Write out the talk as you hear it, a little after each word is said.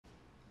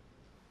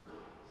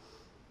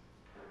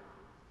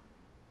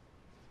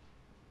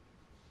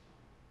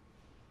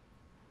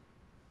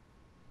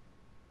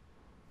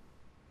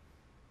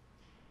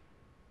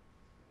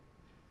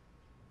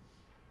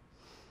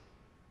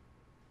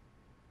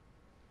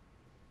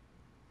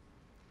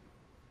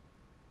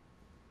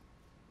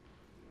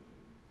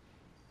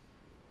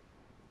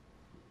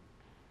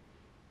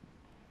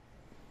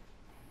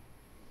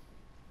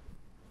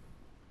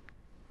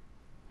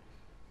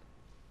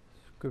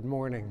Good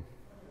morning.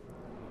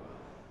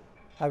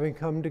 Having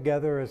come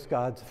together as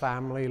God's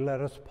family,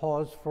 let us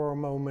pause for a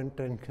moment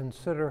and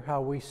consider how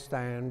we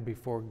stand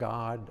before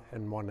God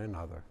and one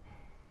another.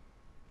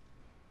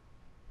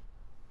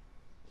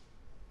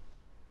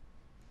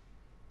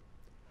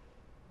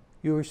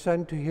 You were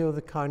sent to heal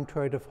the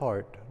contrite of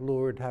heart.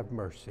 Lord, have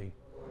mercy.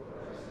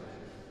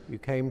 You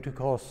came to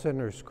call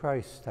sinners.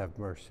 Christ, have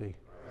mercy.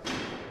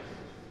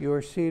 You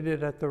are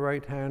seated at the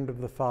right hand of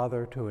the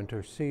Father to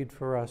intercede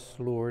for us.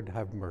 Lord,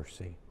 have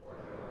mercy.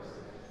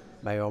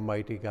 May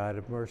Almighty God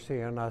have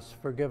mercy on us,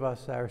 forgive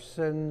us our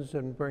sins,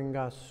 and bring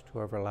us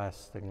to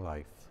everlasting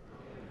life.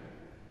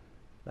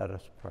 Let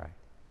us pray.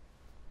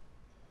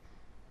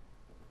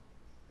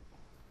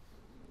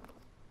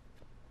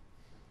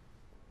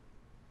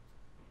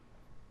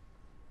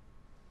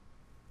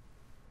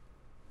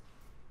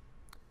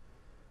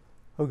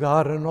 O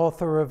God, and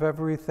author of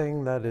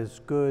everything that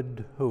is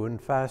good, who in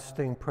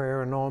fasting,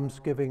 prayer, and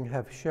almsgiving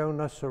have shown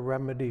us a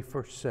remedy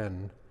for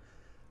sin,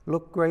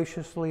 look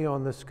graciously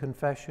on this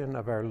confession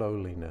of our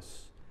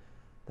lowliness,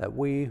 that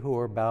we who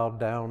are bowed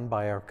down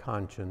by our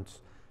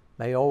conscience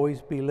may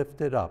always be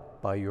lifted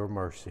up by your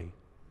mercy.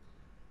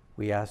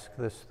 We ask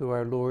this through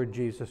our Lord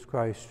Jesus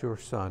Christ, your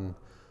Son,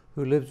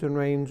 who lives and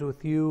reigns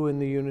with you in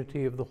the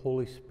unity of the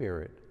Holy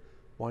Spirit,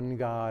 one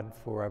God,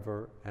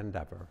 forever and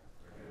ever.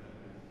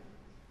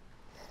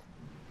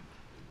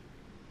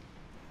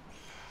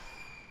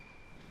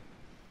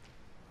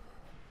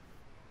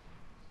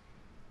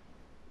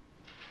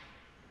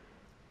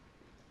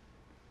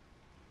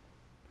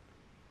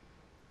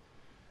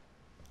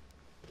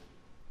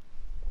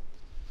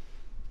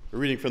 A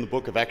reading from the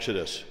book of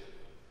Exodus.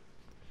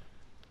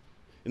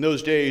 In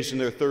those days, in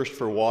their thirst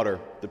for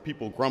water, the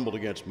people grumbled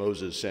against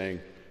Moses,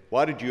 saying,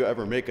 "Why did you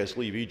ever make us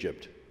leave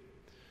Egypt?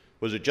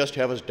 Was it just to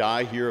have us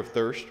die here of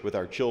thirst with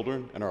our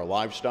children and our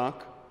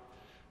livestock?"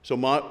 So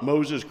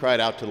Moses cried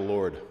out to the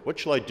Lord, "What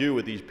shall I do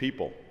with these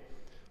people?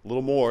 A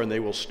little more and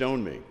they will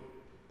stone me."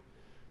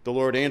 The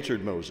Lord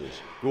answered Moses,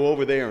 "Go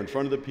over there in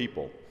front of the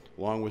people,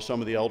 along with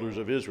some of the elders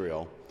of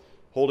Israel,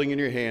 holding in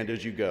your hand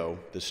as you go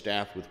the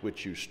staff with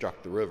which you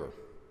struck the river.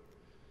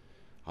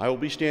 I will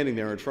be standing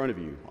there in front of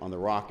you on the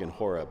rock in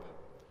Horeb.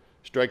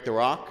 Strike the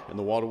rock, and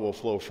the water will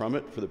flow from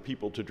it for the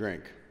people to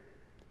drink."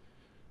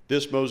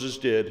 This Moses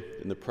did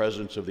in the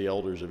presence of the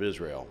elders of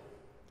Israel.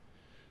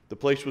 The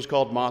place was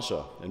called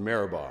Massah and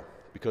Meribah,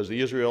 because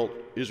the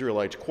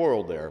Israelites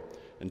quarreled there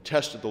and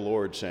tested the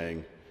Lord,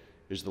 saying,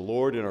 "Is the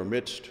Lord in our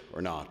midst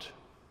or not?"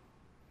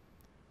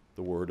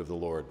 The word of the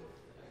Lord.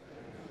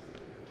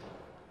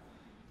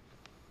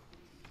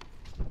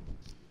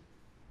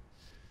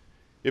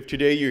 If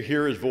today you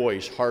hear his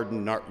voice,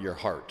 harden not your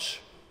hearts.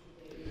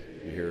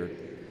 You hear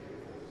it?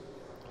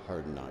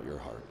 Harden not your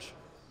hearts.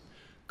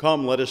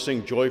 Come, let us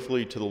sing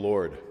joyfully to the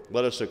Lord.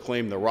 Let us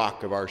acclaim the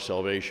rock of our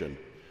salvation.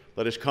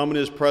 Let us come in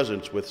his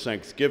presence with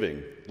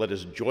thanksgiving. Let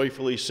us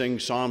joyfully sing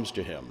psalms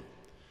to him.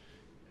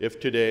 If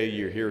today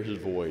you hear his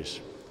voice,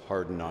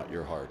 harden not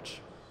your hearts.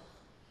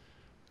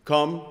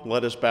 Come,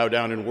 let us bow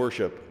down and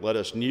worship. Let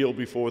us kneel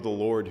before the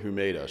Lord who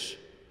made us.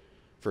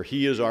 For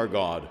he is our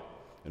God,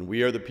 and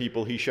we are the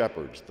people he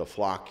shepherds, the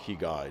flock he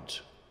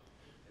guides.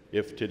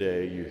 If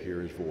today you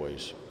hear his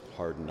voice,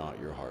 harden not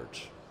your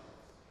hearts.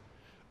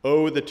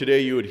 Oh, that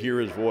today you would hear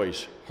his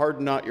voice.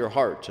 Harden not your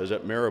hearts, as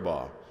at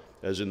Meribah,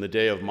 as in the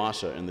day of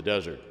Massah in the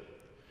desert,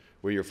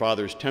 where your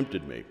fathers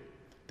tempted me.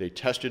 They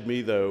tested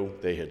me, though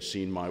they had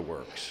seen my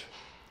works.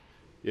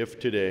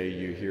 If today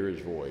you hear his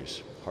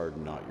voice,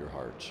 harden not your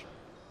hearts.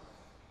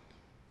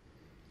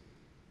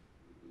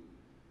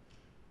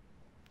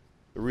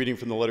 A reading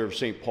from the letter of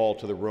St. Paul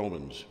to the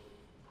Romans.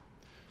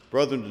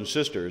 Brothers and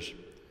sisters,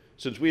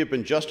 since we have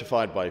been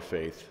justified by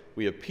faith,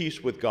 we have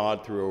peace with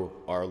God through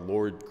our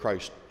Lord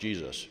Christ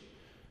Jesus,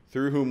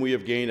 through whom we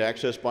have gained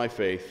access by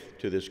faith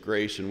to this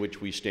grace in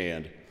which we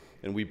stand,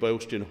 and we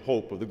boast in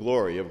hope of the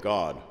glory of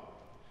God.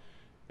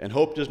 And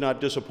hope does not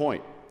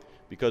disappoint,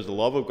 because the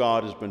love of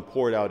God has been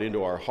poured out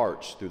into our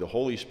hearts through the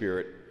Holy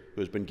Spirit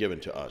who has been given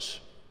to us.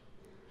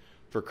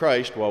 For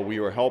Christ, while we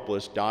were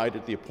helpless, died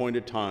at the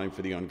appointed time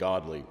for the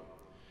ungodly.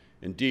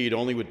 Indeed,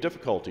 only with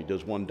difficulty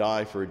does one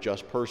die for a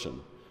just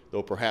person,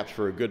 though perhaps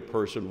for a good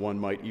person one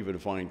might even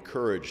find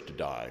courage to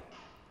die.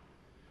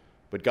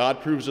 But God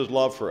proves his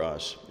love for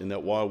us in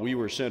that while we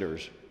were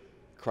sinners,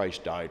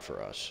 Christ died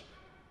for us.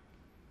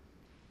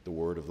 The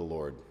word of the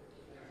Lord.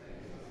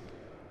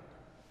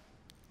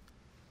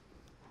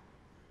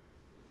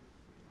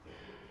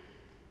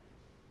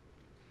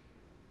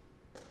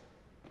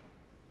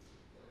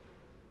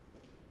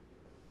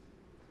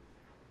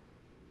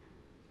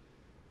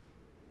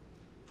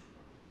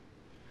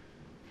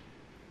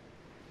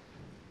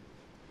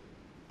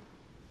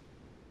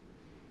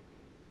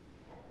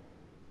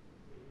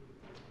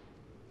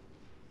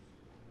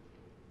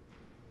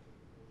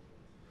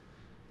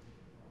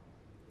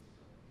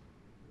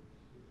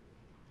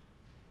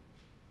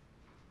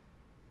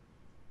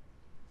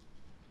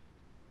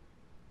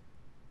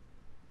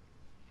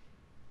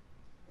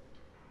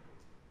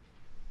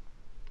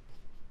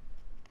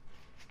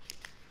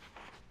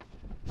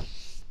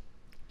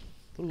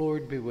 The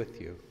Lord be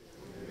with you.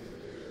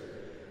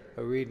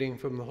 A reading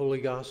from the Holy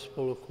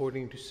Gospel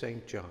according to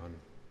St. John.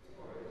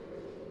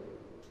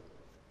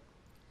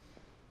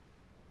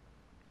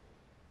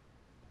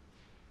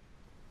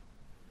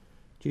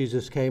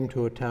 Jesus came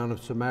to a town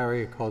of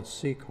Samaria called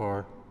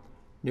Sychar,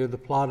 near the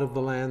plot of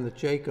the land that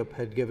Jacob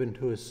had given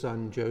to his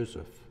son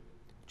Joseph.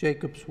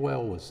 Jacob's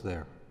well was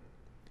there.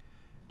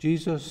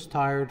 Jesus,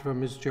 tired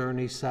from his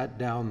journey, sat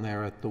down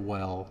there at the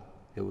well.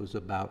 It was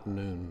about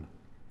noon.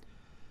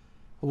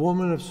 A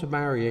woman of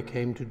Samaria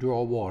came to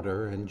draw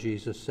water, and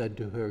Jesus said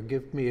to her,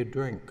 "Give me a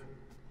drink."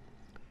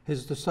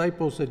 His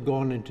disciples had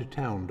gone into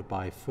town to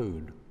buy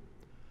food.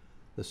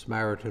 The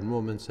Samaritan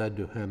woman said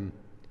to him,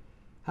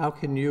 "How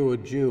can you, a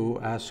Jew,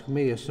 ask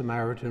me, a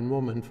Samaritan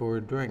woman, for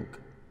a drink?"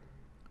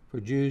 For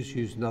Jews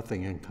use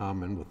nothing in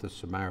common with the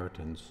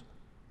Samaritans.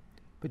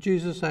 But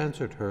Jesus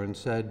answered her and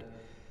said,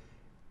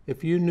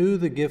 "If you knew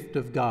the gift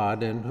of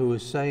God and who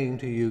is saying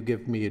to you,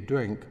 'Give me a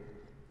drink,'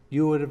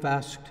 you would have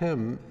asked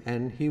him,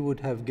 and he would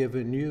have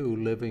given you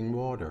living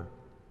water."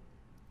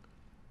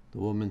 The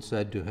woman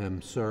said to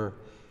him, "Sir,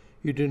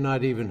 you do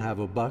not even have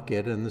a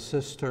bucket, and the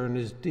cistern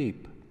is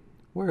deep.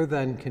 Where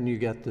then can you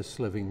get this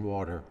living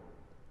water?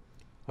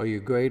 Are you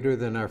greater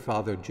than our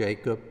father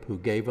Jacob, who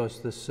gave us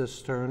this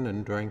cistern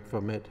and drank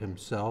from it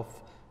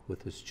himself,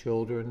 with his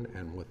children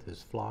and with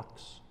his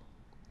flocks?"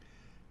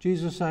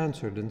 Jesus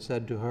answered and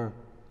said to her,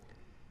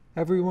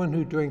 "Everyone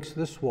who drinks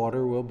this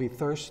water will be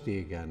thirsty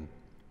again.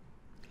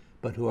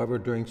 But whoever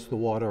drinks the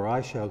water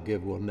I shall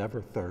give will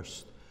never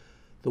thirst.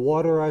 The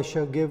water I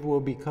shall give will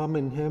become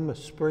in him a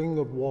spring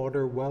of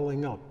water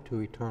welling up to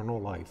eternal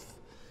life."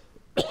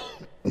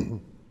 The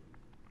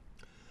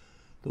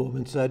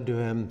woman said to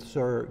him,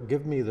 "Sir,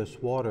 give me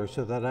this water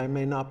so that I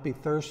may not be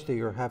thirsty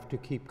or have to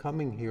keep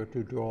coming here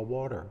to draw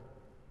water."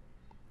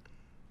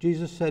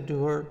 Jesus said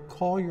to her,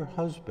 "Call your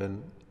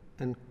husband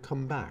and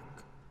come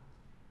back."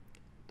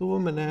 The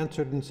woman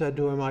answered and said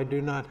to him, "I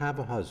do not have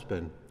a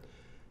husband."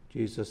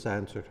 Jesus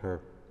answered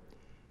her,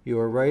 "You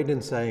are right in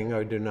saying,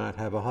 'I do not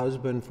have a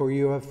husband,' for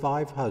you have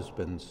 5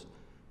 husbands,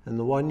 and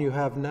the one you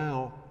have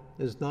now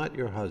is not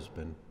your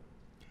husband.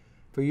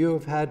 For you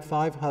have had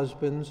 5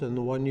 husbands, and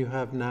the one you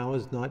have now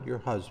is not your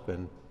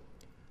husband.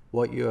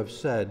 What you have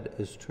said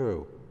is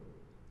true."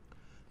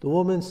 The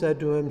woman said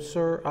to him,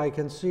 "Sir, I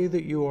can see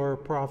that you are a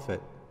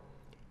prophet.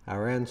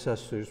 Our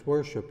ancestors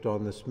worshipped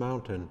on this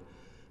mountain,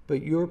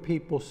 but your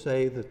people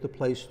say that the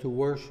place to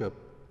worship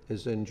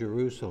is in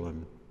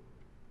Jerusalem."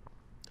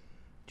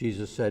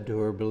 Jesus said to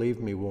her,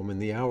 "Believe me, woman,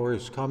 the hour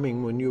is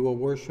coming when you will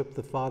worship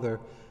the Father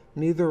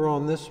neither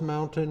on this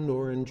mountain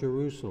nor in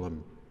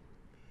Jerusalem.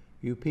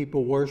 You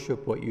people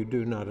worship what you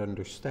do not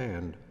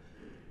understand.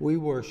 We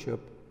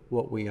worship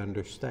what we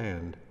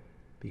understand,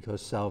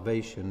 because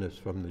salvation is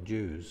from the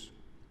Jews.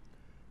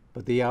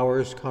 But the hour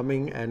is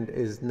coming and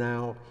is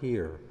now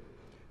here,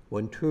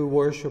 when true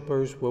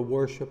worshipers will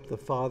worship the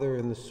Father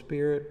in the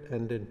Spirit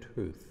and in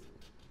truth.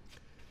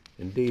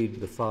 Indeed,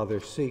 the Father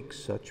seeks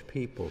such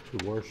people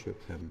to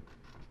worship him.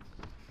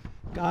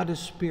 God is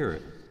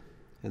spirit,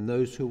 and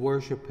those who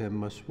worship him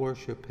must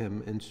worship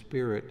him in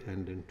spirit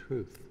and in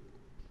truth."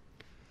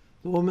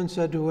 The woman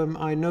said to him,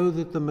 "I know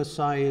that the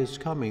Messiah is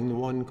coming, the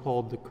one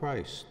called the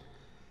Christ.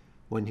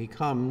 When he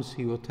comes,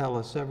 he will tell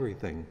us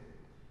everything."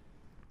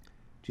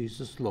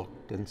 Jesus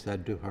looked and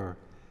said to her,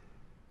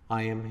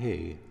 "I am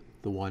he,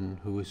 the one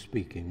who is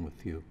speaking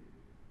with you."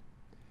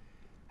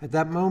 At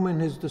that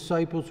moment his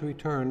disciples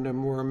returned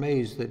and were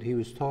amazed that he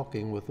was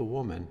talking with a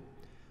woman.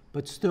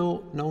 But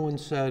still no one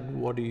said,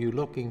 "What are you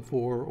looking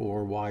for?"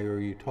 or "Why are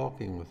you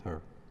talking with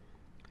her?"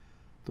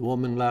 The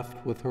woman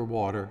left with her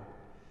water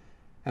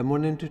and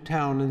went into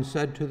town and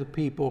said to the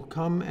people,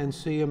 "Come and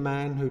see a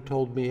man who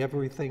told me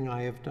everything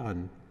I have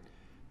done.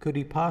 Could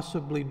he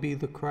possibly be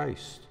the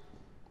Christ?"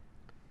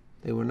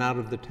 They went out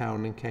of the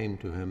town and came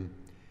to him.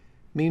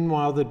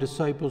 Meanwhile the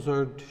disciples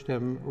urged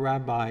him,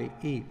 "Rabbi,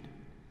 eat."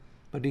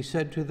 But he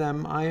said to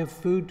them, "I have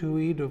food to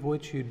eat of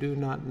which you do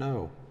not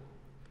know."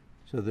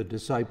 So the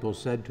disciples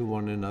said to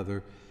one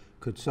another,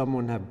 "Could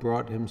someone have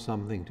brought him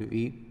something to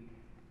eat?"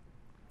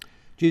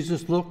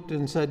 Jesus looked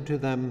and said to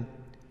them,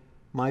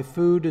 "My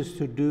food is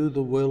to do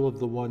the will of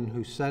the one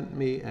who sent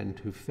me and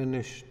to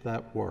finish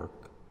that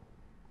work.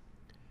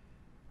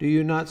 Do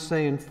you not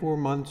say in 4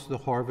 months the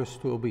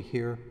harvest will be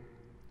here?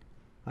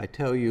 I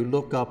tell you,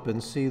 look up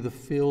and see the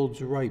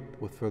fields ripe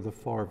for the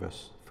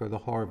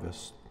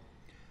harvest.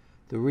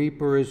 The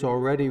reaper is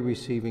already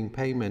receiving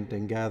payment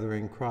and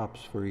gathering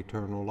crops for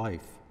eternal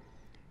life,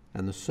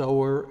 and the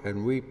sower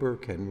and reaper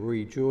can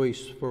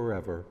rejoice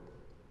forever.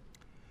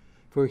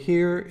 For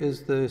here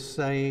is the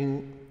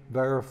saying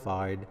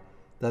verified,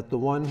 that the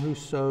one who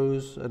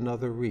sows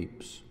another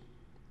reaps.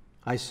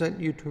 I sent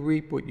you to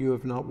reap what you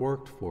have not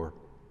worked for.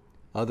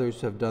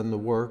 Others have done the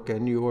work,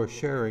 and you are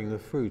sharing the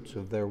fruits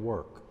of their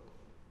work."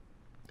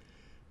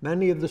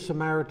 Many of the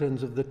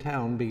Samaritans of the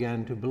town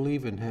began to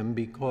believe in him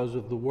because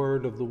of the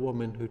word of the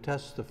woman who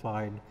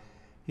testified,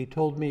 "He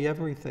told me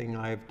everything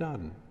I have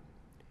done."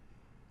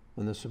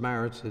 When the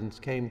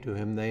Samaritans came to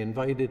him, they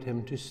invited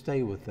him to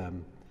stay with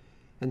them,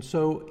 and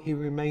so he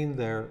remained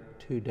there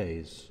 2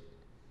 days.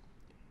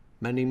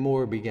 Many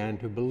more began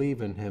to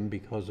believe in him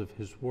because of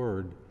his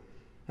word.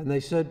 And they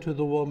said to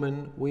the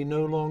woman, "We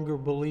no longer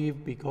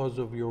believe because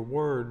of your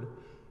word,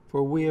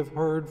 for we have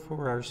heard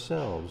for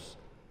ourselves,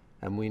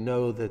 and we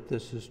know that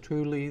this is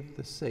truly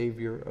the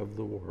Savior of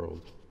the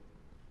world."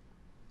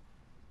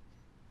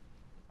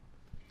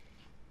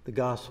 The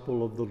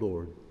Gospel of the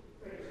Lord.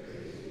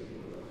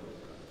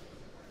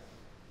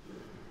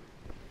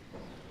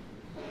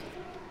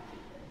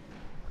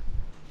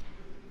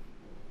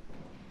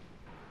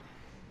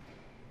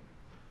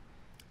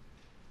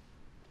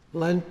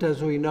 Lent,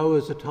 as we know,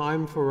 is a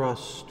time for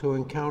us to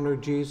encounter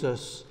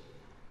Jesus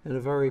in a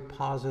very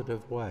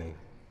positive way,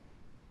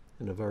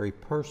 in a very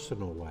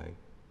personal way.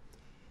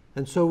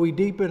 And so we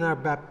deepen our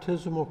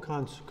baptismal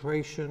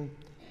consecration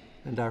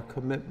and our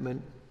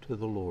commitment to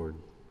the Lord.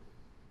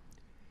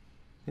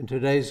 In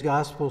today's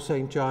Gospel,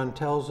 St. John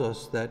tells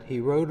us that he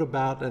wrote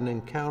about an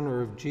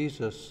encounter of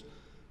Jesus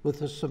with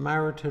a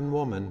Samaritan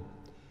woman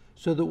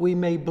so that we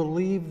may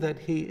believe that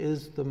he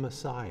is the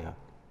Messiah.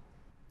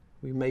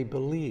 We may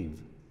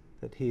believe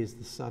that he is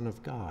the Son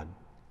of God,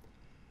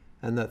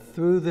 and that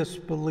through this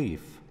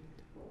belief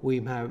we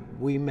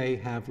may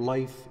have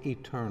life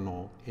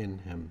eternal in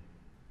him.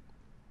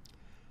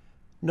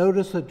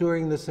 Notice that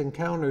during this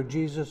encounter,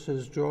 Jesus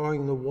is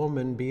drawing the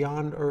woman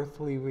beyond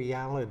earthly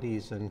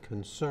realities and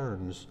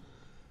concerns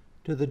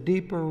to the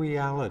deeper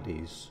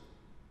realities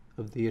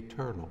of the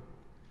eternal,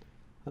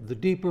 of the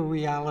deeper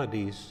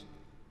realities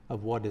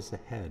of what is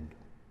ahead.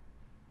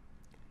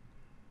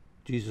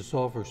 Jesus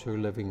offers her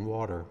living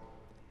water.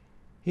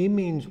 He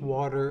means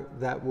water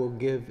that will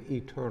give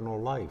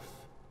eternal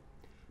life,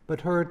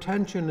 but her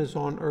attention is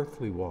on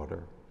earthly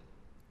water.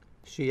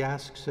 She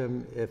asks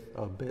him, if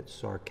a bit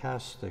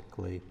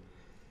sarcastically,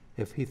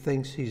 if he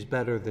thinks he's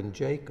better than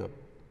Jacob,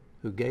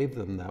 who gave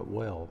them that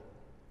well.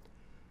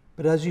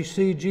 But as you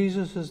see,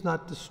 Jesus is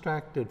not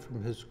distracted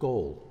from his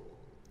goal.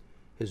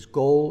 His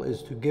goal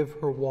is to give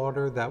her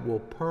water that will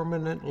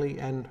permanently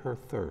end her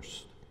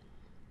thirst.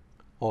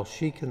 All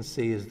she can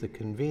see is the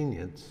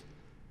convenience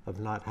of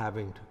not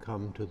having to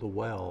come to the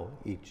well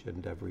each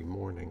and every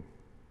morning.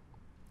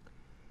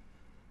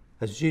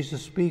 As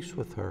Jesus speaks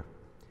with her,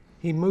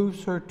 he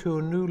moves her to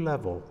a new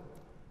level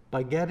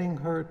by getting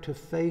her to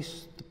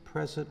face the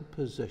present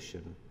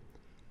position,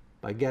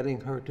 by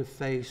getting her to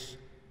face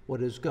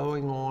what is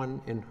going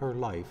on in her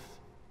life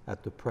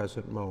at the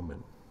present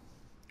moment.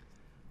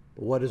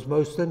 But what is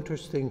most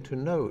interesting to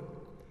note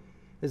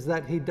is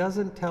that he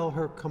doesn't tell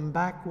her, "Come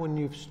back when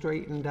you've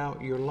straightened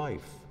out your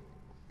life."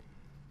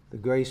 The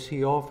grace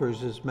he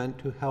offers is meant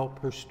to help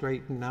her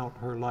straighten out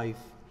her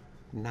life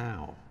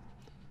now,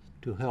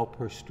 to help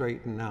her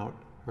straighten out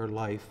her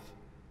life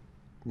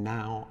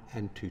now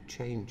and to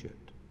change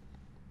it.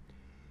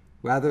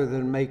 Rather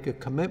than make a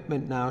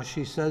commitment now,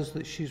 she says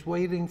that she's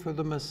waiting for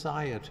the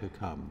Messiah to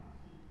come.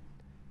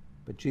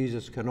 But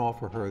Jesus can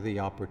offer her the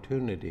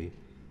opportunity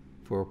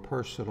for a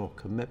personal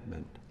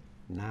commitment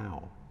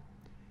now.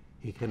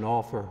 He can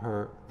offer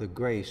her the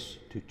grace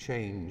to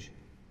change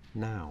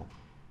now,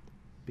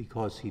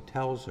 because he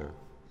tells her,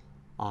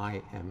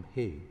 "I am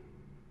he."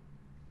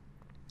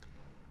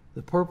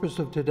 The purpose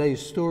of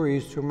today's story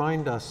is to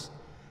remind us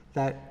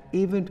that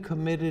even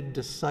committed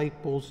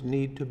disciples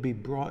need to be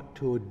brought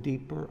to a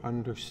deeper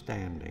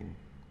understanding.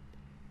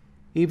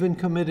 Even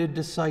committed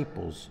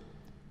disciples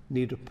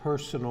need a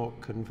personal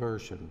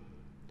conversion.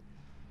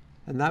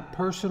 And that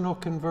personal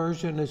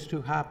conversion is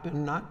to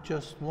happen not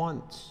just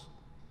once,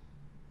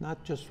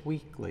 not just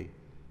weekly,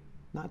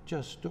 not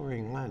just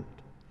during Lent.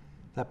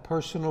 That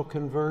personal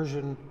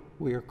conversion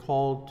we are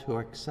called to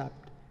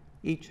accept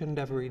each and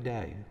every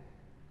day.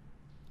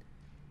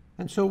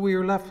 And so we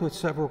are left with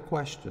several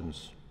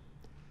questions.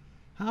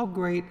 How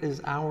great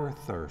is our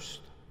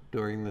thirst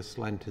during this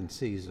Lenten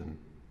season?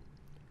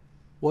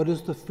 What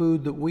is the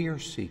food that we are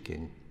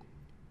seeking?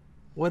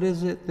 What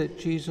is it that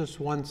Jesus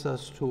wants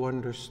us to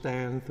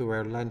understand through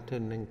our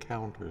Lenten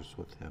encounters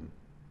with him?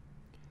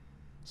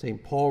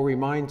 St. Paul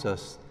reminds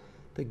us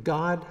that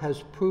God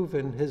has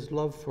proven his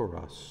love for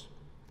us.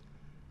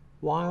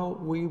 While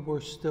we were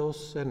still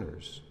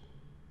sinners,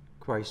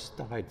 Christ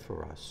died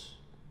for us.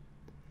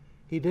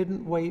 He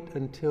didn't wait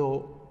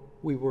until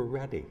we were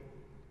ready.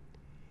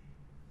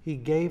 He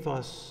gave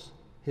us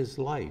his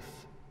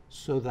life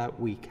so that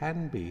we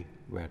can be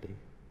ready.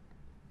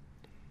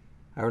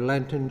 Our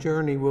Lenten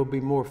journey will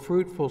be more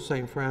fruitful,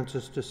 St.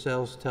 Francis de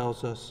Sales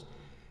tells us,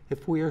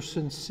 if we are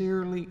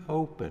sincerely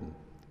open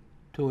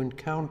to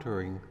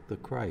encountering the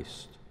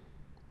Christ,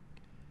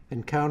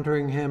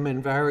 encountering him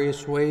in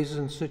various ways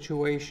and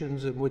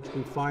situations in which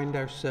we find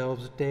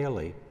ourselves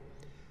daily,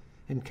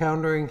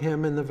 encountering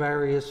him in the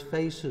various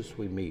faces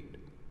we meet,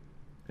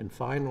 and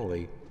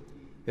finally,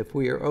 if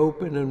we are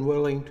open and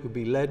willing to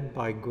be led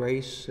by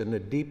grace in a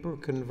deeper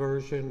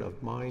conversion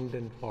of mind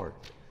and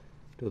heart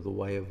to the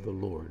way of the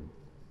Lord.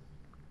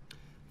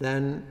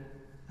 Then,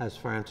 as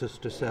Francis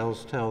de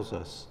Sales tells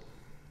us,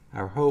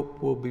 our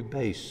hope will be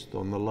based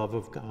on the love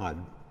of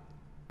God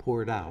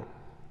poured out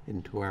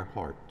into our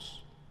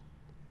hearts.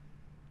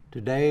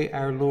 Today,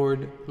 our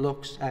Lord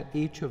looks at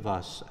each of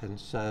us and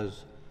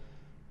says,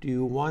 "Do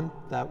you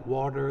want that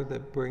water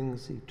that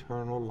brings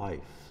eternal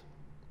life?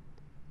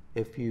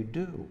 If you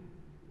do,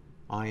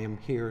 I am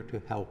here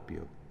to help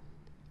you.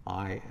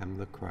 I am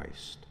the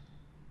Christ."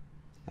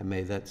 And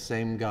may that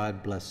same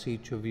God bless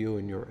each of you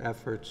in your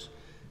efforts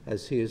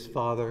as he is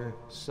Father,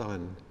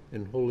 Son,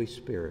 and Holy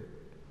Spirit.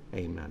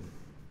 Amen.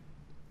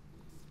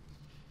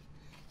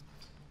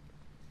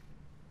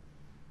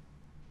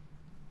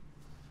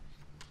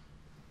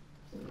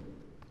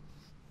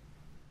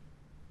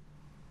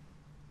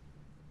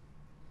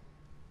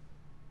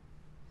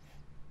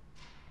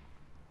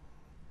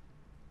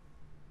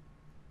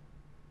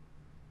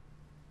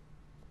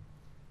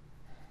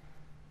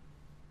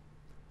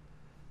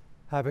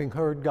 Having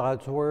heard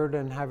God's word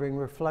and having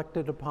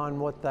reflected upon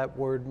what that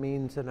word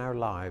means in our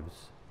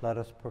lives, let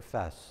us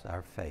profess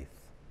our faith.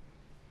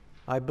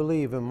 I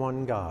believe in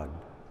one God,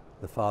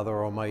 the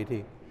Father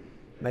Almighty,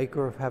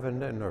 maker of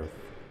heaven and earth,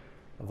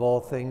 of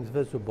all things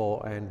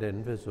visible and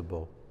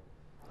invisible.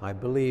 I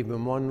believe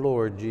in one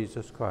Lord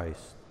Jesus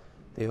Christ,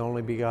 the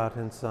only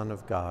begotten Son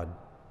of God,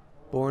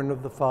 born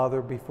of the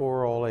Father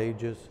before all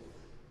ages,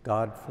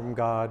 God from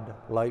God,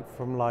 light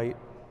from light,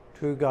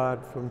 true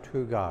God from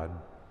true God,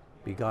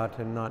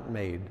 begotten, not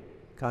made,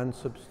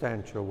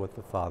 consubstantial with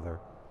the Father.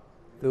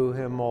 Through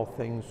him all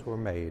things were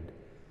made.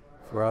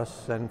 For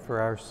us and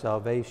for our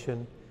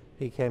salvation,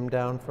 he came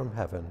down from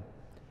heaven,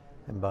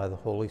 and by the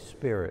Holy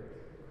Spirit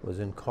was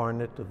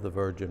incarnate of the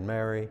Virgin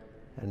Mary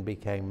and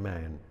became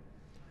man.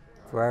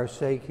 For our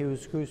sake he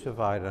was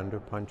crucified under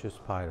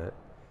Pontius Pilate.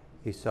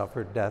 He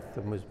suffered death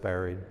and was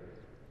buried,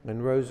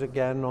 and rose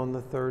again on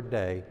the third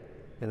day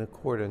in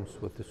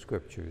accordance with the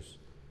Scriptures.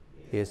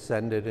 He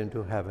ascended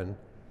into heaven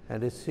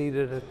and is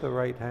seated at the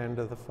right hand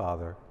of the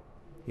Father.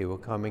 He will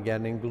come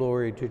again in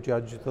glory to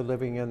judge the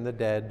living and the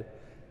dead,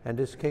 and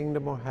his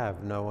kingdom will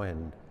have no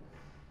end.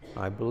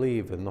 I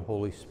believe in the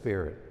Holy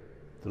Spirit,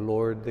 the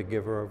Lord, the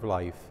giver of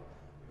life,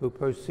 who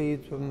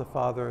proceeds from the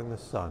Father and the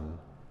Son,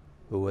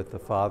 who with the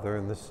Father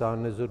and the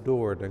Son is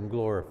adored and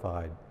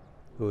glorified,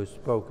 who has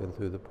spoken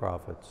through the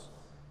prophets.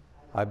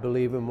 I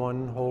believe in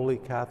one holy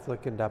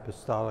Catholic and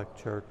Apostolic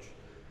Church.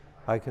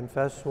 I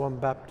confess one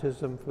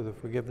baptism for the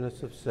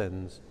forgiveness of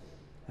sins,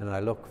 and I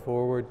look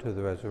forward to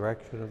the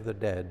resurrection of the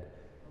dead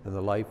and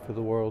the life of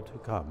the world to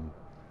come.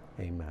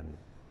 Amen.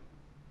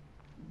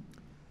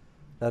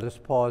 Let us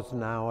pause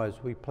now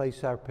as we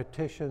place our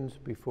petitions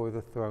before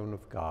the throne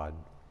of God.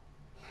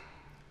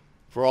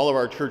 For all of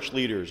our church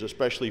leaders,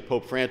 especially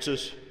Pope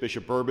Francis,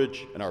 Bishop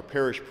Burbage, and our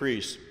parish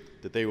priests,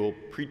 that they will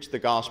preach the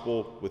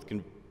gospel with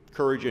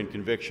courage and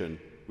conviction,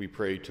 we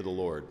pray to the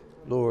Lord.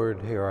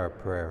 Lord, hear our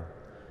prayer.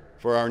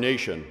 For our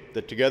nation,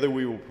 that together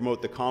we will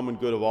promote the common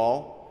good of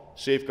all,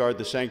 safeguard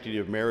the sanctity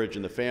of marriage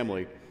and the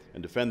family,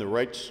 and defend the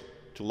rights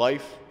to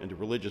life and to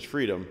religious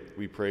freedom,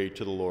 we pray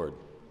to the Lord.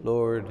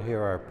 Lord,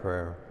 hear our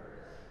prayer.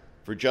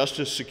 For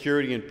justice,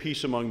 security, and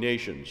peace among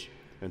nations,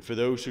 and for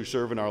those who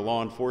serve in our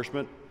law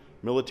enforcement,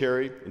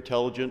 military,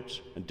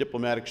 intelligence, and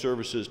diplomatic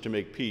services to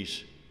make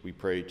peace, we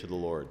pray to the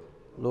Lord.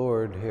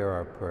 Lord, hear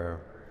our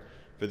prayer.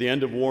 For the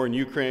end of war in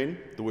Ukraine,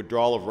 the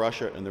withdrawal of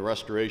Russia, and the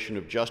restoration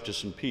of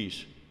justice and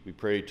peace, we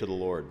pray to the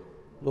Lord.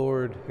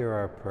 Lord, hear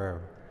our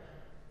prayer.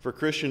 For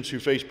Christians who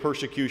face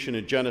persecution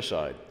and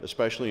genocide,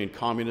 especially in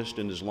communist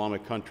and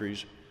Islamic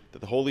countries, that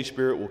the Holy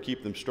Spirit will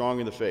keep them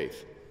strong in the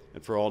faith,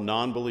 and for all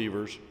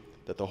non-believers,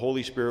 that the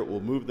Holy Spirit will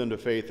move them to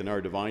faith in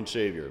our divine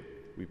Savior,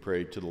 we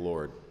pray to the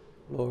Lord.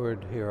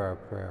 Lord, hear our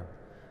prayer.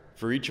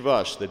 For each of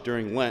us, that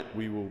during Lent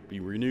we will be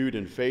renewed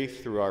in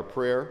faith through our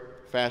prayer,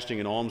 fasting,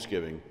 and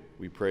almsgiving,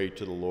 we pray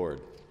to the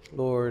Lord.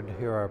 Lord,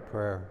 hear our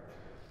prayer.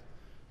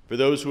 For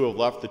those who have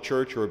left the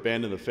church or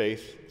abandoned the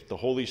faith, the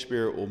Holy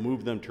Spirit will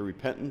move them to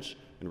repentance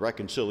and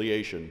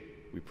reconciliation,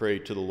 we pray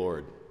to the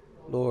Lord.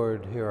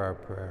 Lord, hear our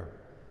prayer.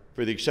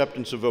 For the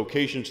acceptance of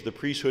vocations to the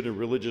priesthood and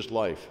religious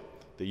life,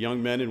 the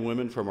young men and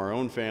women from our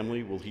own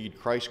family will heed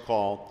Christ's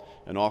call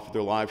and offer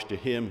their lives to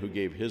him who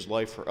gave his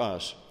life for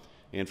us,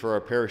 and for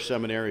our parish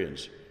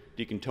seminarians,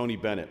 Deacon Tony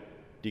Bennett,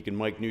 Deacon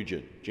Mike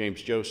Nugent,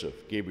 James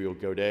Joseph, Gabriel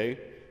Godet,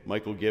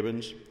 Michael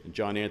Gibbons, and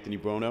John Anthony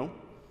Bono,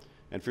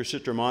 and for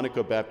Sister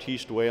Monica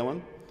Baptiste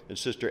Whalen and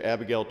Sister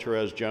Abigail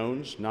Therese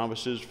Jones,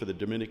 novices for the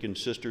Dominican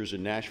Sisters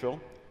in Nashville,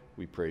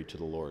 we pray to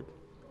the Lord.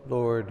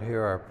 Lord,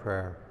 hear our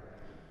prayer.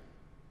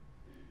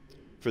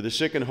 For the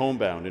sick and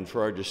homebound, and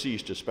for our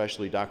deceased,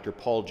 especially Dr.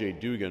 Paul J.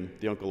 Dugan,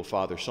 the uncle of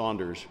Father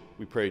Saunders,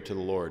 we pray to the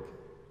Lord.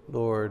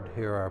 Lord,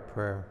 hear our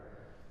prayer.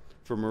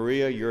 For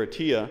Maria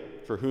Uratia,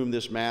 for whom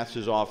this Mass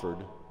is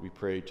offered, we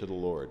pray to the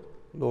Lord.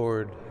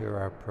 Lord, hear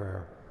our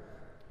prayer.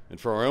 And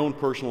for our own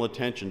personal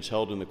attentions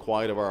held in the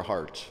quiet of our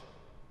hearts,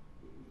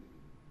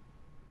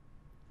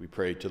 we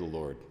pray to the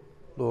Lord.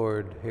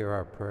 Lord, hear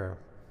our prayer.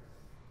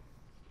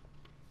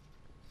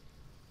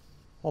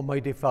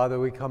 Almighty Father,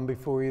 we come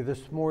before you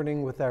this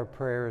morning with our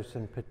prayers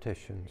and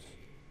petitions.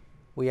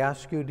 We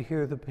ask you to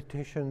hear the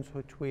petitions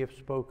which we have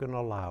spoken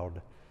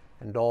aloud,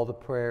 and all the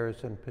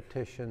prayers and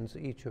petitions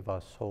each of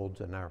us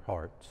holds in our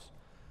hearts.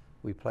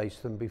 We place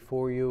them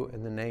before you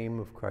in the name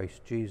of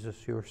Christ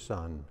Jesus, your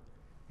Son.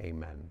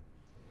 Amen.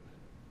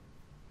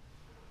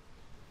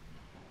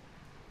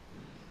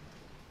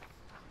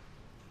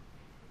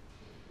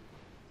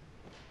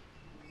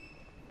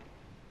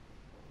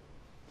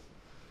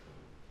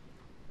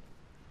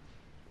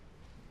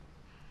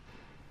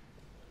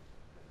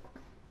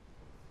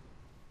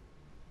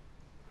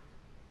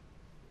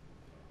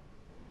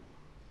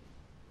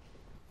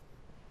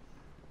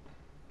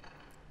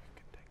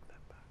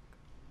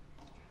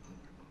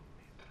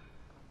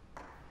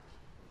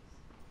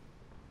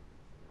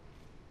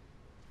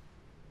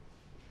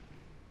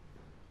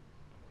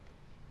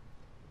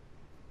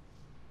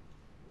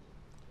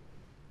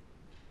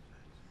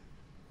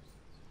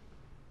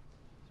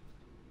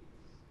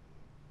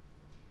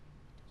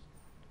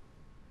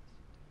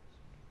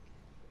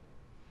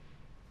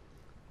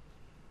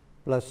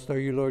 Blessed are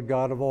you, Lord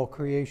God of all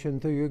creation.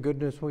 Through your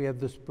goodness we have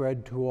this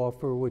bread to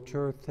offer, which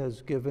earth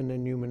has given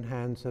and human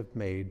hands have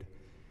made.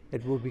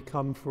 It will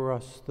become for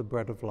us the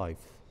bread of life.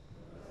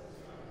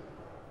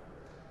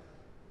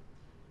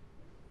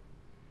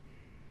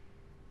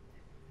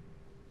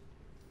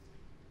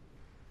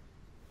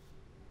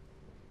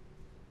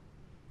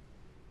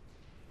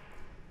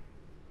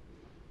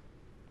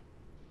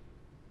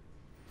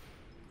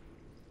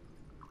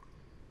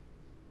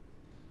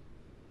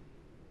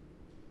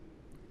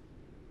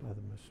 By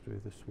the mystery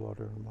of this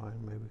water and wine,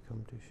 may we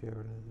come to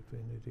share in the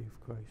divinity of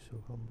Christ, who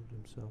humbled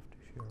himself to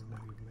share in our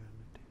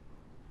humanity.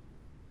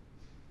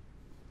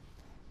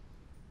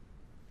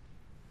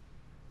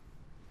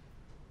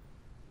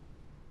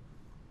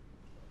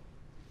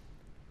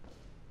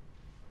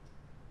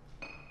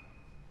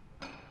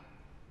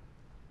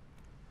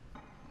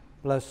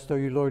 Blessed are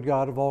you, Lord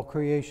God of all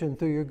creation.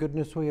 Through your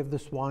goodness we have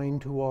this wine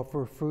to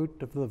offer,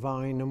 fruit of the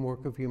vine and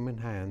work of human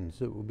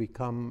hands. It will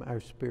become our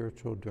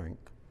spiritual drink.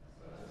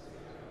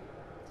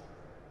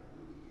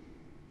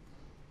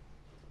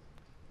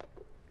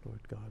 Lord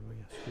God, we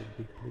ask you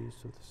to be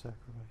pleased with the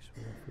sacrifice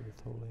we offer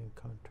with holy and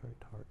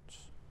contrite hearts.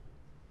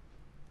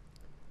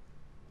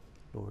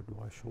 Lord,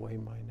 wash away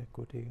my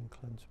iniquity and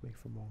cleanse me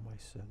from all my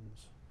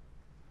sins.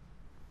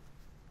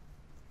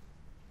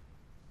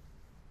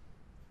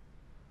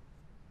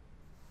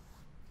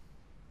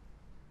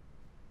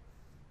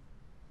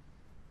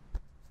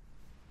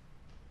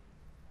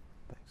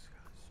 Thanks,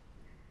 guys.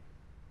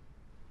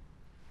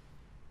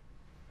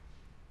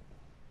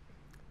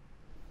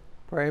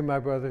 Pray, my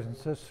brothers and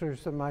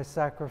sisters, that my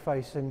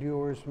sacrifice and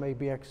yours may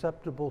be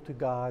acceptable to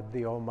God,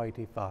 the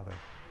Almighty Father.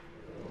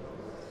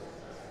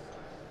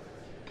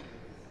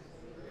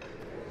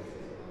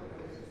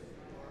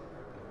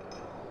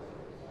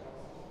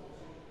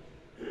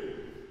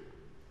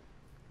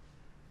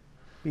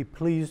 Be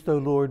pleased, O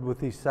Lord, with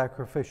these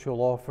sacrificial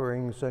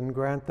offerings, and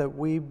grant that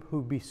we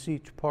who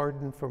beseech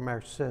pardon from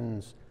our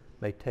sins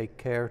may take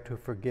care to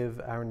forgive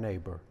our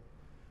neighbor.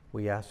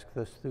 We ask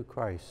this through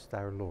Christ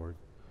our Lord.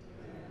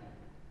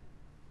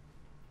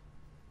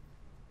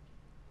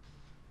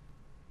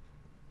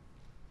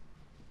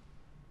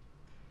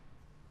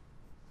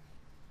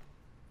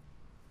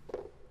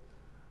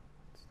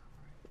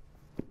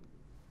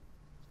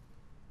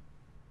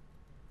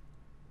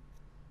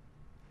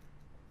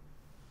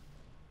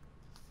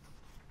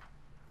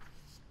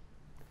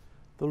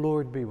 The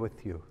Lord be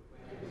with you.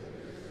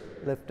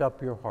 Lift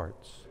up your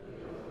hearts.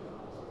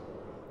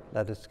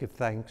 Let us give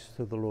thanks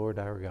to the Lord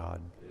our God.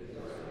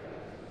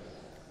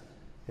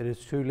 It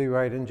is truly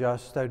right and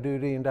just, our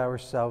duty and our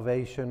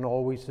salvation,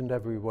 always and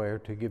everywhere,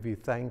 to give you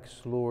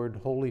thanks, Lord,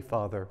 Holy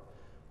Father,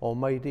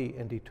 Almighty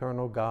and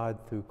eternal God,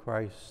 through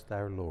Christ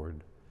our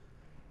Lord.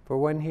 For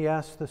when he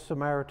asked the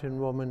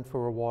Samaritan woman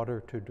for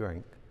water to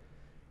drink,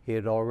 he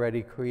had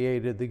already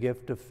created the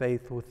gift of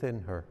faith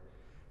within her,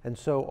 and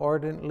so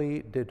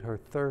ardently did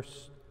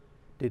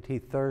he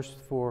thirst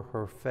for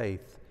her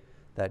faith,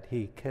 that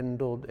he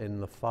kindled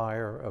in the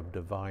fire of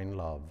divine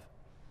love.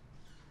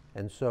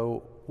 And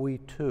so we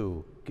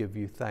too give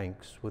you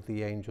thanks with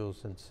the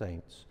angels and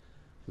saints.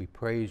 We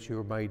praise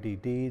your mighty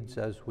deeds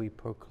as we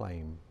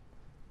proclaim,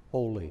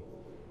 Holy,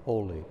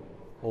 holy,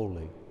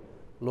 holy,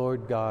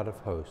 Lord God of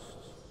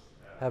hosts.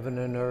 Heaven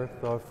and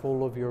earth are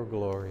full of your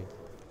glory.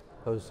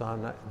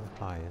 Hosanna in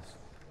the highest.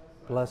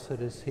 Blessed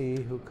is he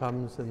who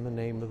comes in the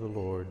name of the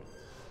Lord.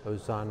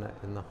 Hosanna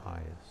in the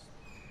highest.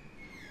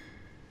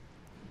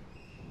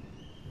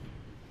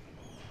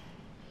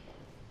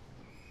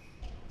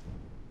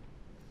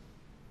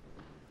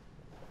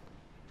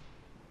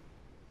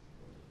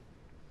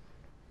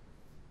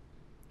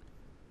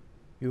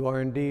 You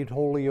are indeed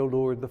holy, O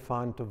Lord, the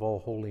fount of all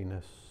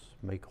holiness.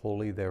 Make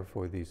holy,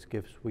 therefore, these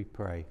gifts, we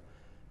pray,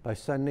 by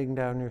sending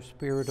down your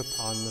Spirit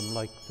upon them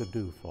like the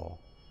dewfall,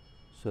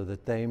 so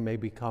that they may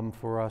become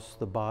for us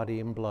the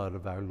body and blood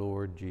of our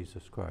Lord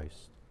Jesus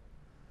Christ.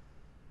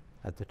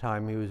 At the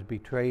time he was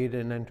betrayed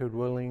and entered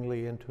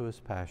willingly into his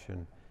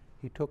passion,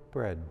 he took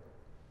bread,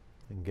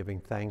 and giving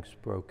thanks,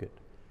 broke it,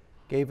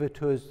 gave it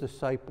to his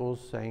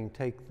disciples, saying,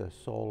 "Take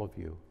this, all of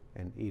you,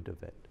 and eat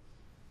of it.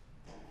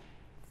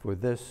 For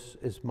this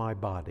is my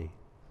body,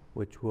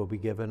 which will be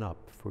given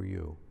up for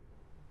you.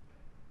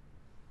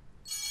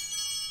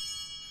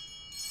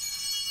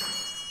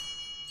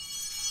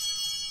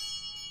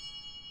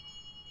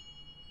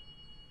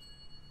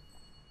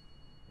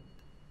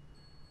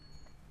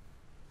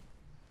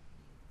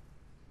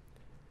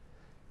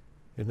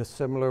 In a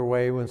similar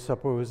way, when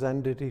supper was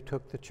ended, he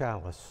took the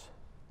chalice,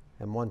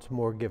 and once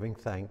more giving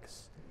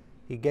thanks,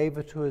 he gave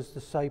it to his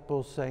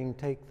disciples, saying,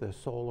 "Take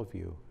this, all of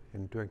you,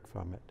 and drink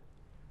from it.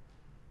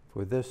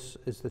 For this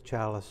is the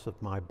chalice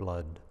of my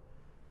blood,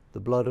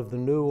 the blood of the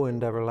new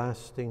and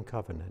everlasting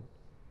covenant,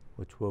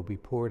 which will be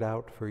poured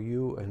out for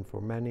you and for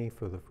many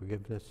for the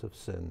forgiveness of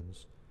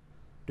sins.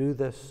 Do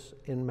this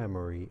in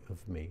memory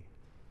of me."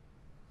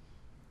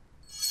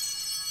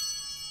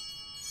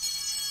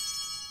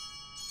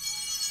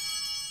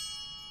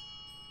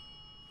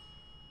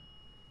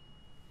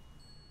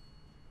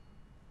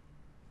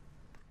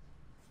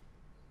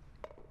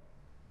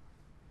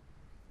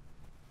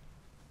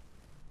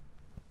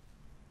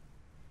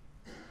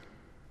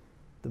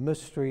 The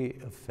mystery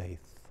of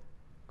faith.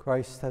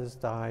 Christ has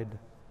died,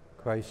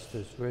 Christ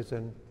is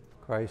risen,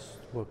 Christ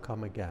will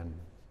come again.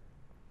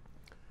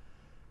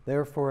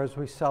 Therefore, as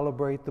we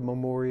celebrate the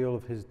memorial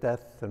of his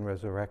death and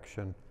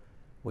resurrection,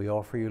 we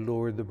offer you,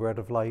 Lord, the bread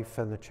of life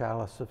and the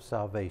chalice of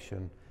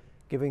salvation,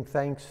 giving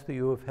thanks that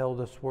you have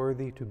held us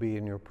worthy to be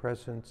in your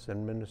presence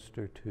and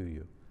minister to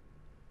you.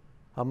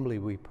 Humbly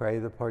we pray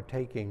that,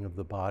 partaking of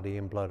the body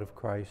and blood of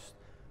Christ,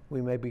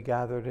 we may be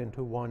gathered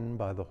into one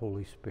by the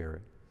Holy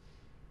Spirit.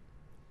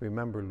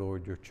 Remember,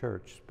 Lord, your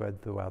church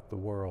spread throughout the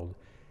world,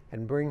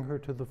 and bring her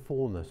to the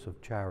fullness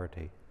of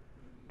charity,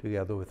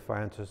 together with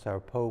Francis our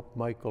Pope,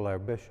 Michael our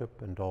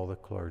Bishop, and all the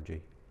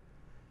clergy.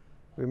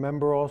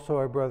 Remember also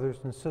our brothers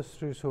and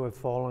sisters who have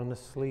fallen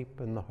asleep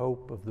in the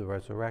hope of the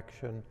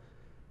resurrection,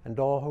 and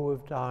all who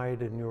have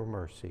died in your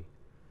mercy.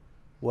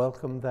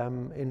 Welcome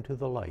them into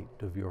the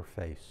light of your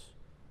face.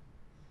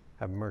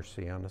 Have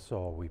mercy on us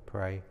all, we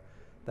pray,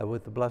 that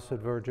with the Blessed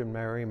Virgin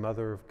Mary,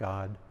 Mother of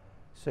God,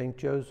 Saint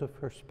Joseph,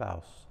 her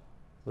spouse,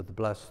 with the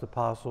blessed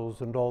apostles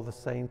and all the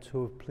saints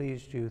who have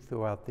pleased you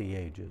throughout the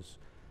ages,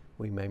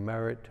 we may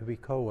merit to be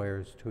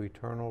co-heirs to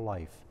eternal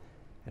life,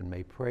 and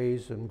may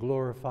praise and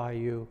glorify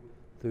you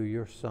through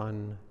your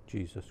Son,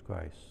 Jesus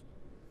Christ.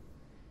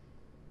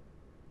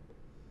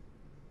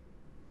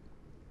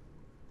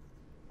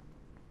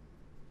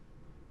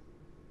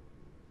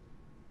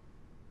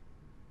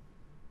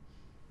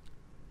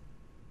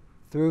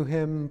 Through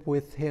him,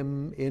 with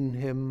him, in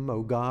him,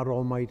 O God,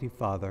 Almighty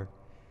Father,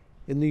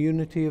 in the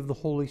unity of the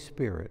Holy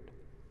Spirit,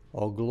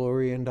 all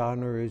glory and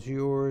honor is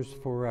yours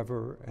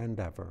forever and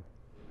ever.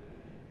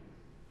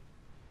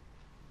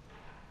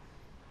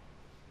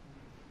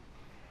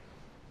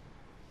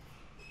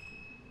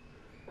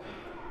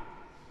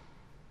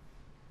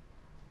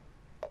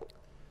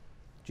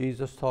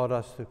 Jesus taught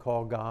us to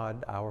call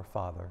God our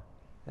Father,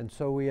 and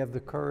so we have the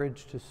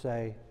courage to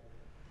say,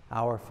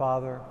 "Our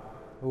Father,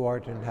 who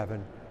art in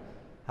heaven,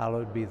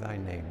 hallowed be thy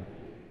name.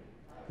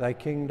 Thy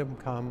kingdom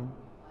come,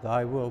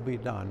 thy will be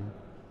done,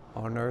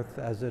 on earth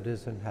as it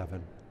is in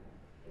heaven.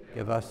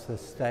 Give us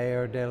this day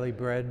our daily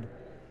bread,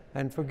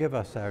 and forgive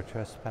us our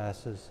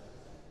trespasses,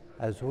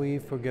 as we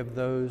forgive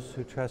those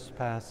who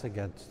trespass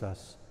against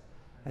us.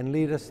 And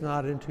lead us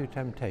not into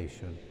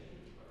temptation,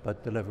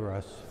 but deliver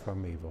us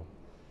from evil."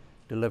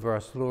 Deliver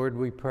us, Lord,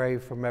 we pray,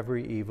 from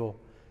every evil.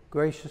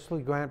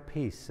 Graciously grant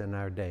peace in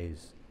our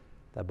days,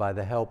 that by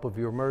the help of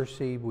your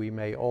mercy we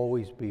may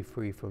always be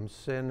free from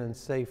sin and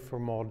safe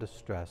from all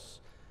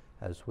distress,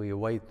 as we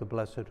await the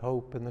blessed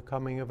hope and the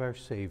coming of our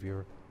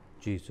Savior,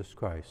 Jesus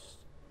Christ.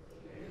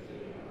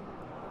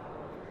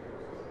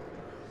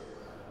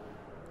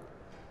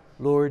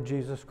 Lord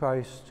Jesus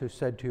Christ, who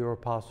said to your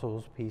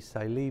apostles, "Peace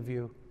I leave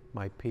you,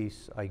 my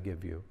peace I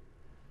give you,"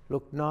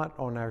 look not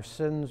on our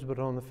sins, but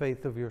on the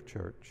faith of your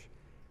church,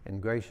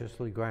 and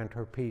graciously grant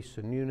her peace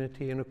and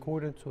unity in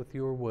accordance with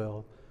your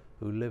will,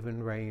 who live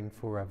and reign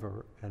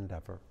forever and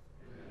ever.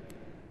 Amen.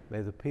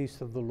 May the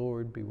peace of the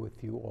Lord be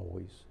with you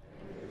always.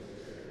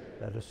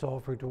 Let us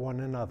offer to one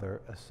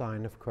another a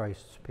sign of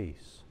Christ's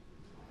peace.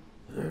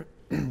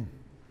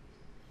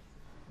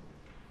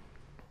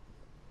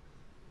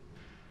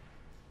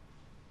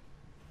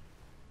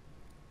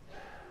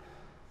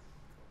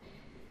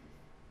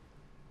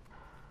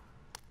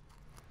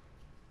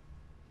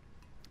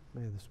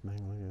 May this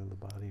mingling of the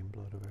body and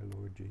blood of our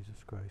Lord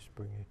Jesus Christ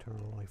bring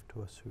eternal life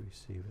to us who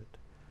receive it.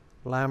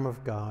 Lamb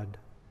of God,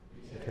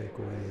 you take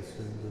away the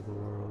sins of the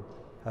world,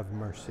 have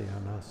mercy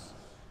on us.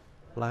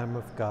 Lamb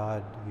of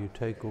God, you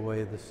take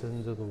away the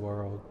sins of the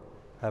world,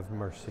 have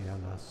mercy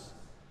on us.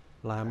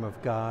 Lamb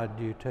of God,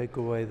 you take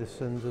away the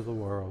sins of the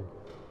world,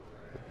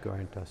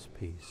 grant us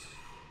peace.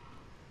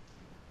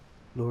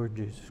 Lord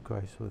Jesus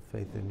Christ, with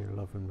faith in your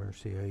love and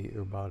mercy, I eat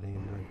your body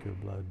and drink your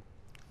blood.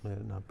 Let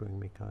it not bring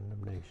me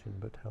condemnation,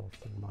 but health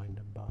in mind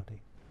and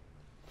body.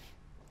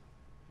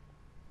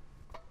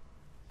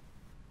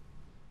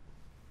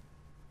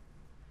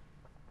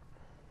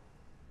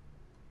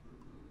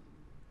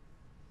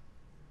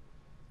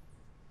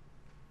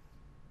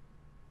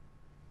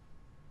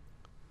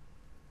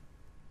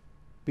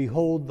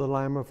 Behold the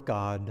Lamb of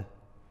God.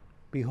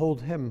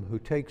 Behold him who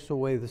takes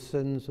away the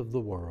sins of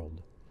the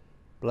world.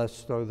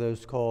 Blessed are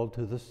those called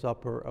to the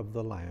supper of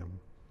the Lamb.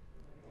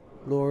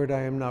 Lord,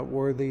 I am not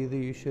worthy that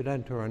you should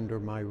enter under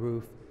my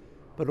roof,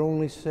 but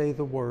only say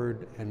the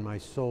word, and my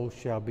soul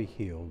shall be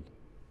healed.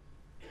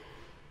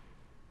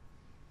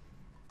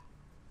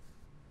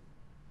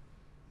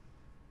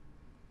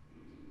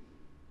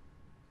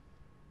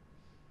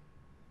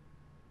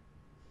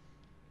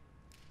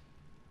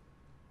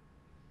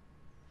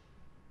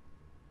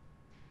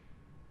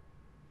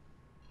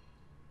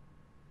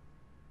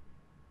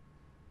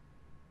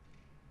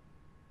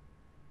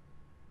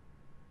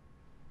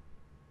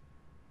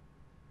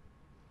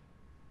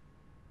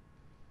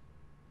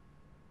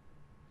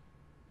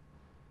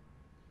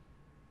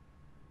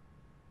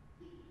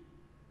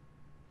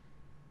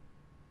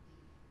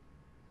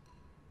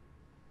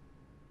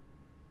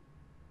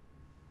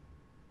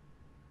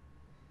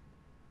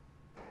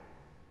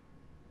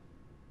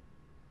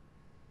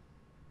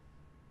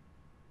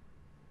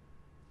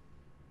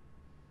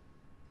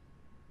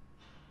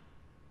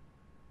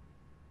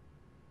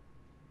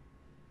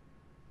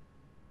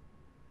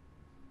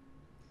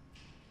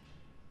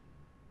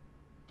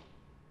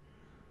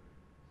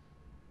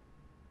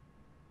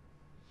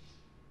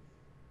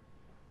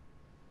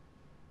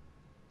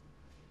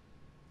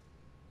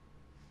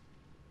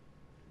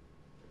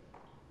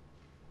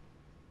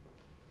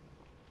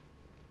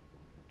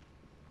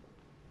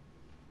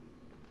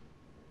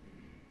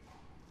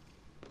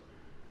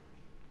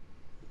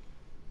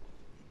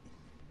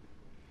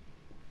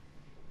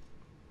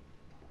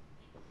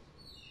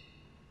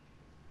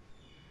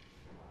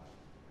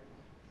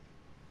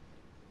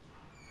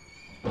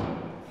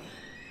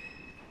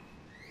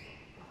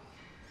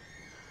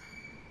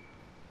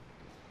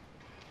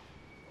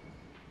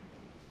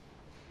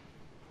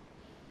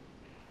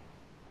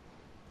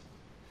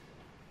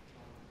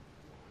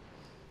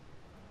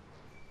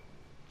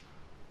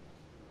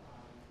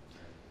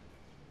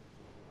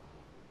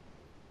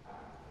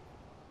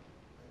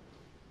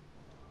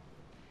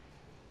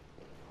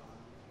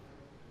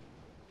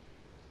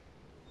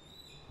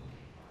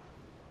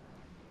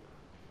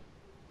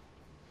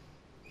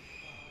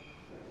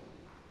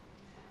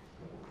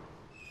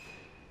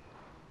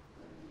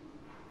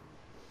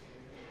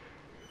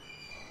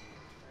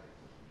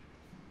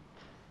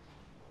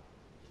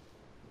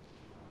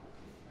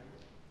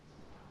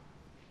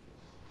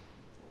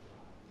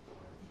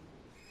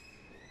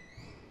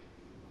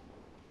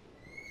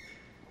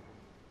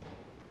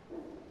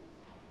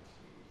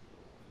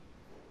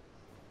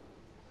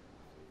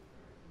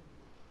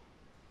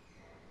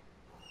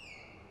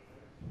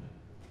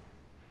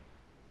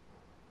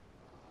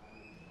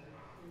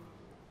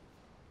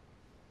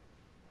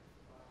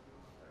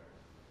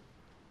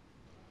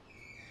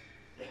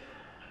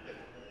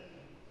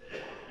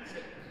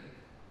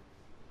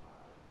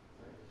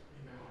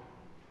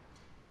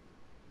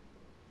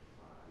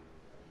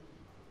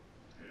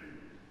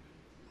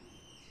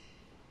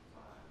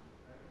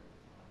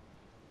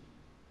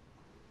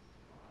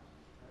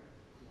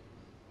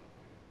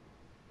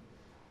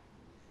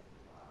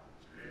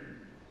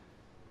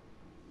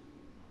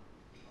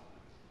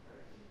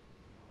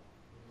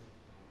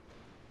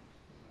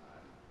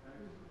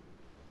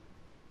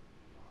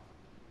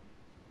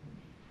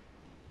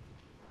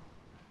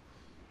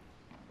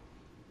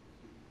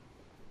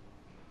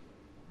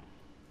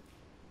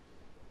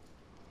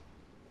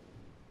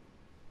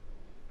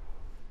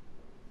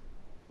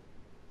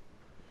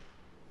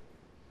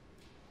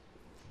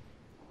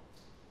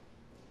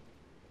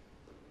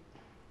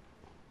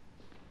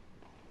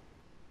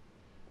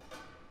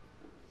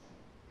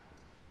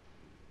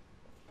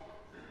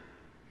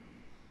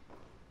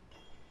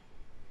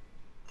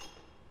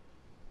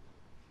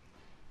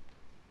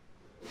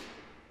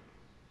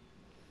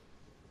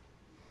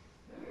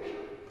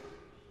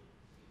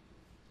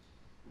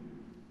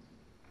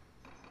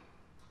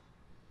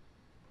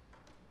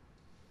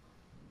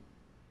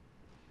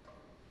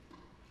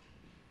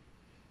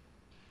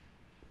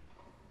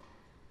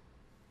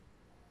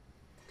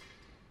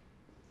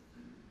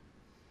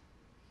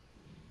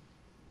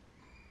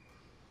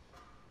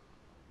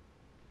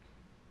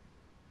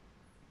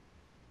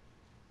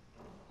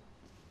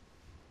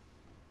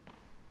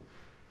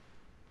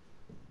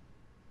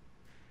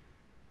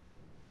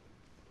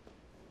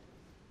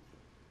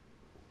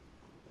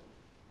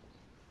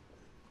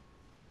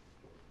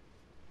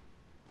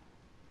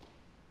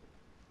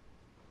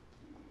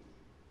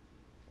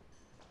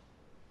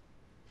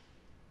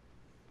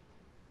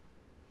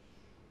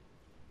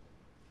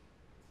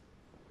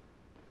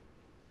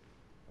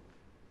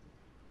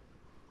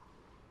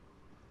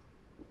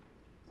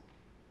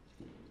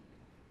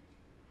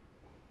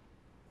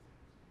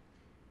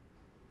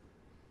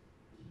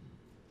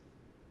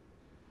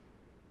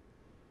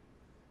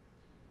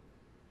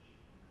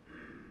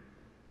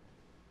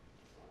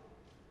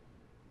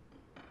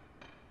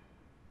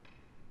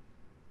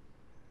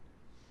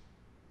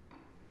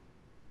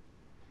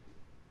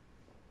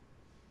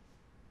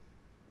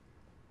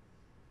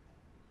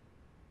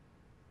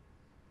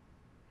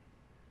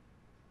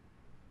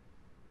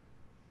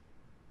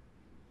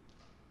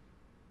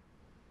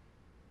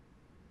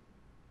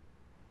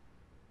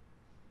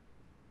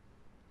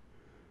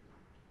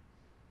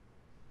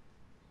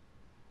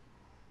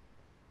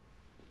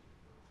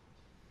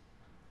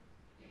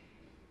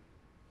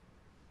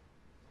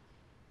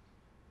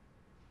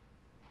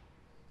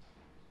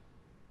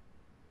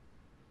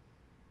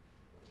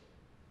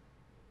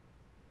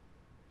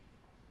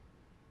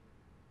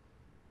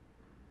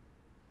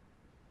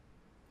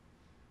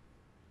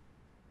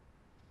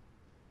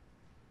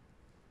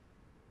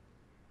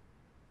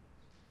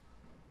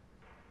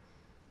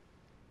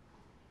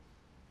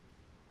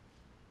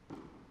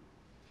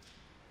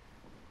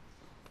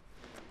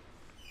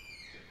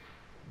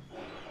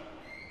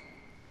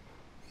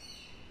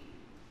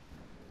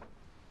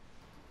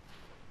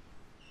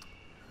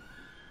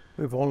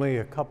 We've only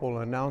a couple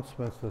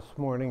announcements this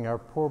morning. Our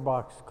Poor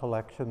Box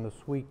collection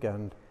this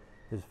weekend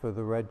is for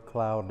the Red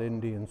Cloud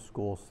Indian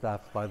School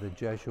staffed by the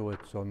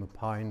Jesuits on the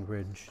Pine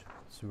Ridge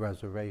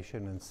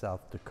Reservation in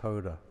South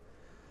Dakota.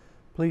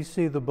 Please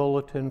see the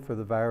bulletin for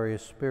the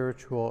various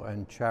spiritual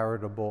and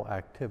charitable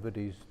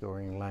activities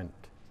during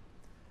Lent.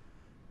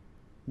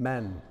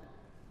 Men,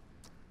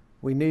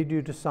 we need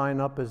you to sign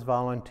up as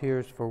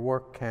volunteers for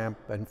work camp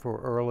and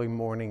for early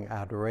morning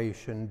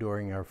adoration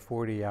during our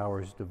 40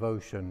 hours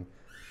devotion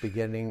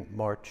beginning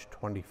March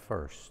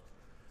 21st.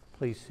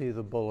 Please see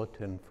the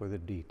bulletin for the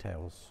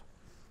details.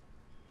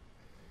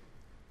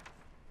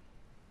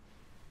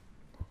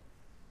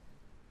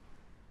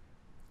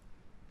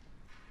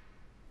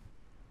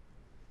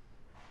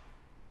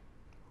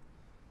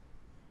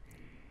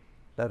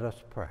 Let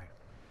us pray.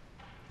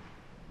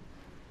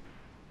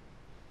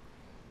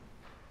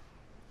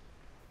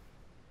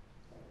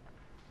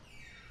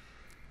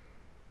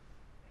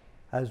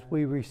 As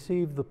we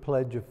receive the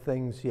pledge of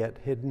things yet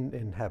hidden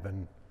in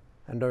heaven,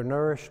 and are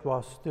nourished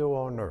while still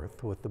on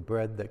earth with the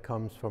bread that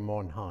comes from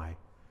on high,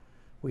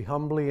 we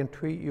humbly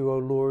entreat you, O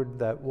Lord,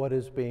 that what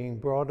is being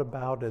brought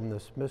about in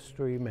this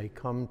mystery may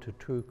come to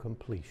true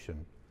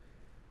completion.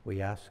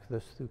 We ask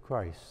this through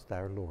Christ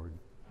our Lord.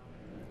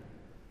 Amen.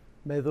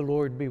 May the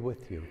Lord be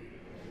with you.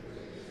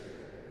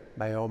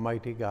 May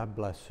Almighty God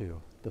bless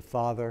you, the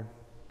Father,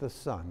 the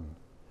Son,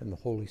 and the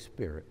Holy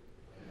Spirit.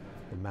 Amen.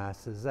 The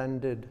Mass is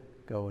ended.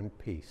 Go in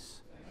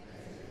peace.